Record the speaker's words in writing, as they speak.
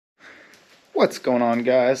What's going on,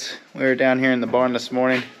 guys? We were down here in the barn this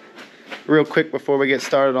morning. Real quick before we get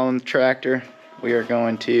started on the tractor, we are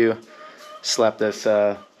going to slap this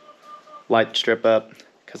light strip up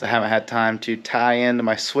because I haven't had time to tie into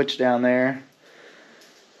my switch down there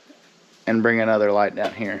and bring another light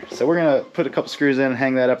down here. So we're gonna put a couple screws in and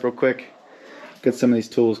hang that up real quick. Get some of these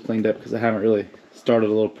tools cleaned up because I haven't really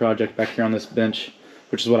started a little project back here on this bench,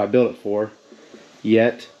 which is what I built it for,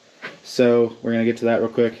 yet. So we're gonna get to that real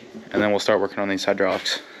quick and then we'll start working on these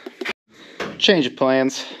hydraulics. Change of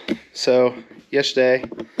plans. So yesterday,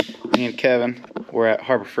 me and Kevin were at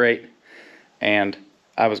Harbor Freight and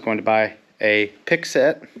I was going to buy a pick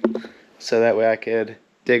set so that way I could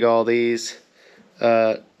dig all these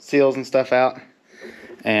seals and stuff out,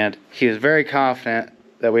 and he was very confident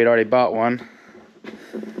that we'd already bought one,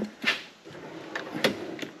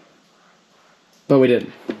 but we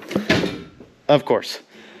didn't, of course.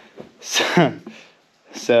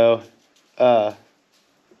 So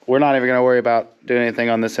we're not even going to worry about doing anything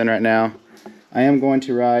on this end right now. I am going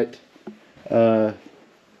to write an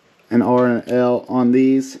R and an L on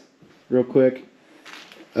these real quick,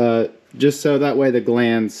 just so that way the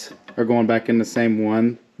glands are going back in the same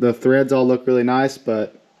one. The threads all look really nice,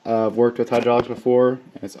 but I've worked with hydraulics before,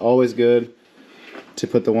 and it's always good to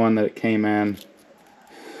put the one that it came in,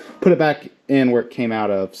 put it back in where it came out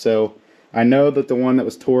of. So I know that the one that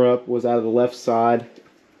was tore up was out of the left side,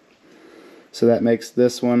 so that makes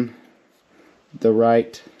this one the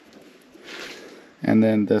right, and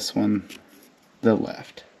then this one the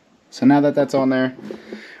left. So now that that's on there,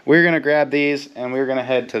 we're going to grab these and we're going to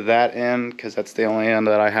head to that end because that's the only end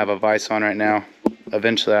that I have a vise on right now.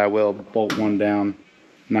 Eventually I will bolt one down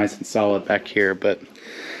nice and solid back here, but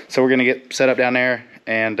so we're going to get set up down there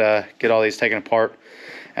and get all these taken apart,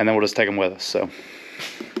 and then we'll just take them with us. So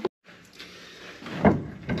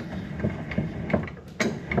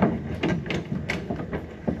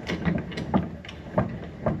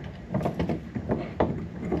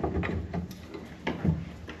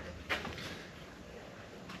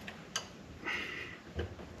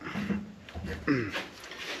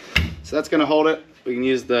so that's going to hold it. We can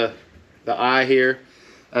use the eye here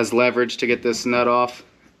as leverage to get this nut off,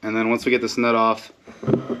 and then once we get this nut off,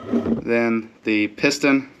 then the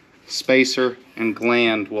piston, spacer, and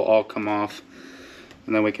gland will all come off,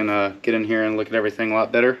 and then we can get in here and look at everything a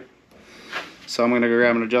lot better. So I'm going to go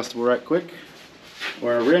grab an adjustable right quick,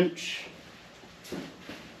 or a wrench.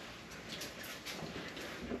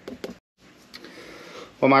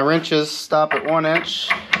 Well, my wrenches stop at 1 inch.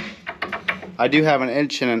 I do have 1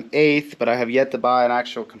 1/8 inches, but I have yet to buy an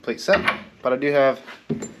actual complete set. But I do have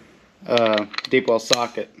a deep well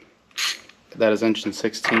socket that is 1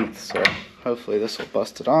 1/16, so hopefully this will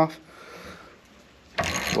bust it off.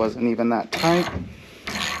 Wasn't even that tight.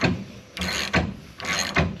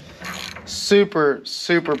 Super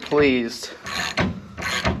pleased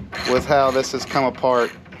with how this has come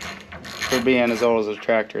apart for being as old as a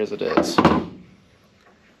tractor as it is.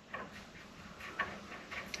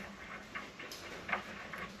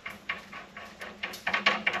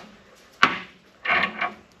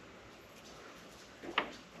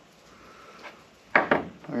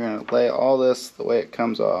 We're going to lay all this the way it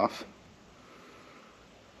comes off.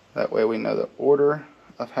 That way we know the order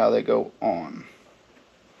of how they go on.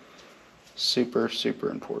 Super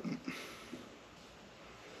important.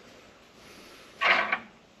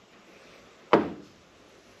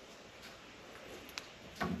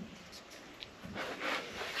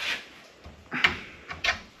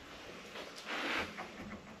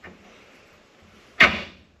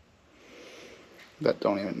 That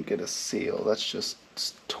don't even get a seal. That's just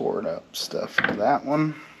torn up stuff for that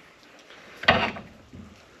one.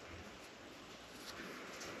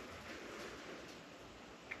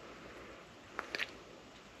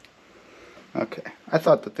 Okay, I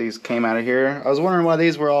thought that these came out of here. I was wondering why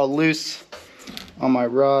these were all loose on my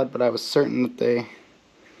rod, but I was certain that they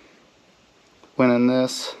went in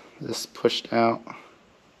this pushed out,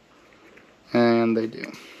 and they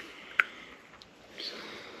do.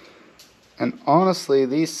 And honestly,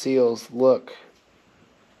 these seals look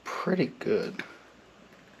pretty good.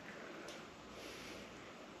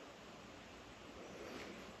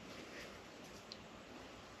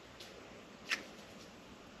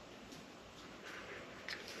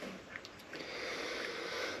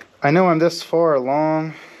 I know I'm this far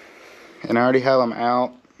along and I already have them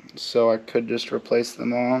out, so I could just replace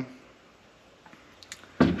them all.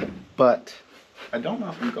 But I don't know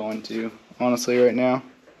if I'm going to, honestly, right now,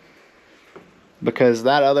 because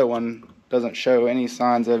that other one doesn't show any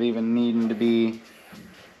signs of even needing to be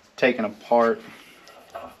taken apart.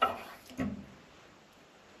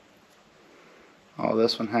 All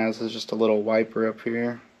this one has is just a little wiper up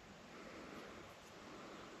here.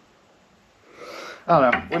 I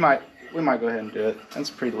don't know. We might go ahead and do it.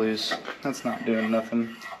 That's pretty loose. That's not doing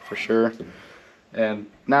nothing for sure. And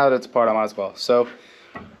now that it's apart, I might as well. So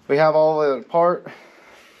we have all of it apart.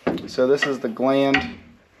 So this is the gland.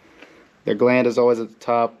 The gland is always at the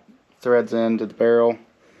top, threads into the barrel.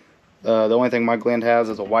 The only thing my gland has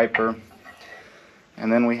is a wiper.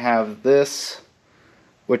 And then we have this,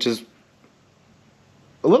 which is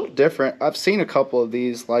a little different. I've seen a couple of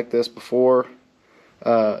these like this before.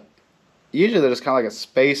 Usually they're just kind of like a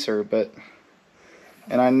spacer,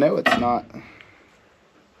 and I know it's not.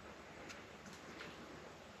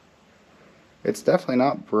 It's definitely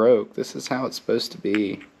not broke. This is how it's supposed to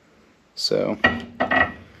be. So,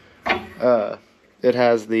 it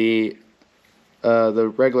has the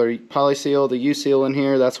regular poly seal, the U seal in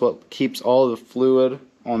here. That's what keeps all the fluid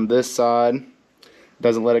on this side.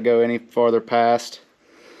 Doesn't let it go any farther past.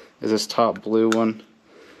 Is this top blue one,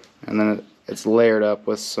 and then it's layered up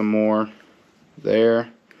with some more there,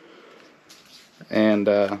 and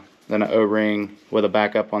then an O-ring with a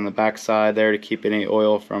backup on the back side there to keep any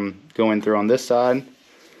oil from going through on this side.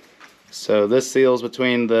 So this seals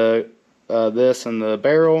between the this and the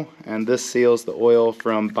barrel, and this seals the oil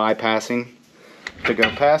from bypassing to go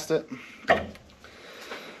past it.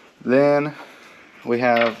 Then we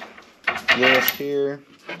have this here,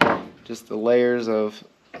 just the layers of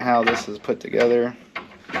how this is put together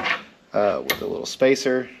with a little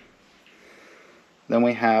spacer. Then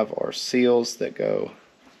we have our seals that go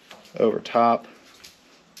over top.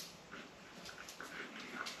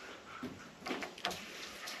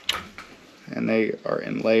 And they are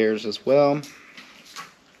in layers as well.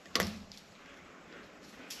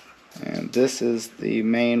 And this is the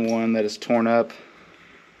main one that is torn up.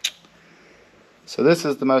 So this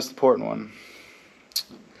is the most important one.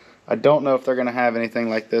 I don't know if they're going to have anything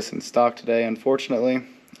like this in stock today, unfortunately.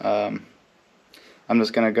 I'm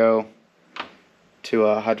just going to go to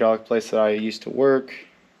a hydraulic place that I used to work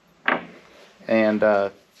and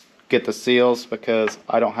get the seals, because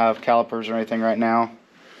I don't have calipers or anything right now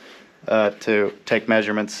to take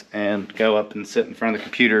measurements and go up and sit in front of the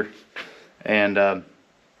computer and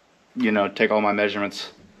you know, take all my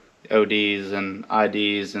measurements, ODs and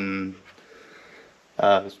IDs, and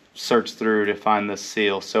search through to find this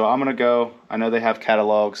seal. So I'm gonna go. I know they have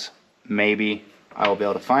catalogs. Maybe I will be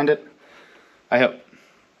able to find it. I hope.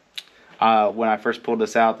 When I first pulled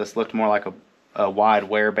this out, this looked more like a wide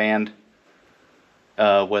wear band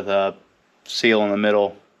with a seal in the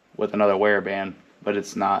middle with another wear band, but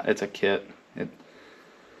it's not. It's a kit. It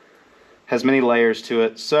has many layers to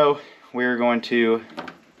it. So we're going to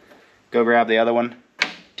go grab the other one,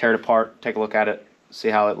 tear it apart, take a look at it, see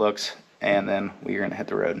how it looks, and then we're going to hit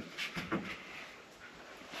the road.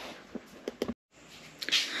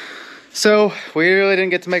 So we really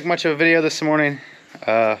didn't get to make much of a video this morning.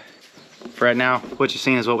 For right now, what you're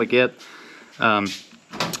seeing is what we get.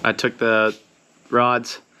 I took the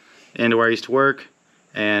rods into where I used to work,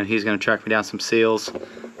 and he's going to track me down some seals.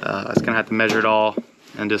 I was going to have to measure it all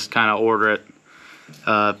and just kind of order it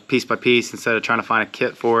piece by piece instead of trying to find a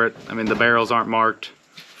kit for it. I mean, the barrels aren't marked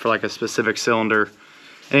for like a specific cylinder,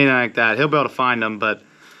 anything like that. He'll be able to find them, but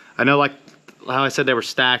I know, like how I said, they were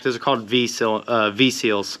stacked. Those are called V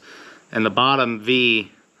seals, and the bottom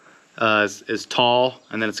V is tall,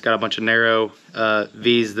 and then it's got a bunch of narrow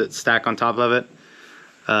V's that stack on top of it.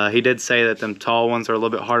 He did say that them tall ones are a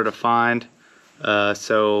little bit harder to find, but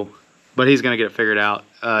he's gonna get it figured out.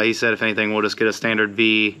 He said if anything, we'll just get a standard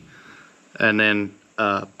V and then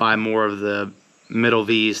buy more of the middle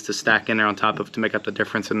V's to stack in there on top of to make up the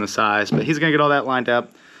difference in the size. But he's gonna get all that lined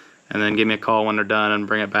up and then give me a call when they're done and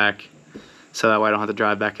bring it back, so that way I don't have to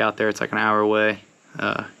drive back out there. It's like an hour away,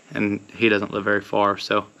 and he doesn't live very far.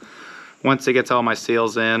 So once he gets all my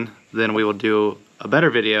seals in, then we will do a better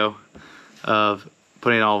video of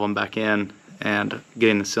putting all of them back in and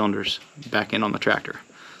getting the cylinders back in on the tractor.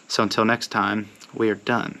 So until next time, we are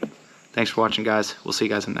done. Thanks for watching, guys. We'll see you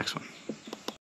guys in the next one.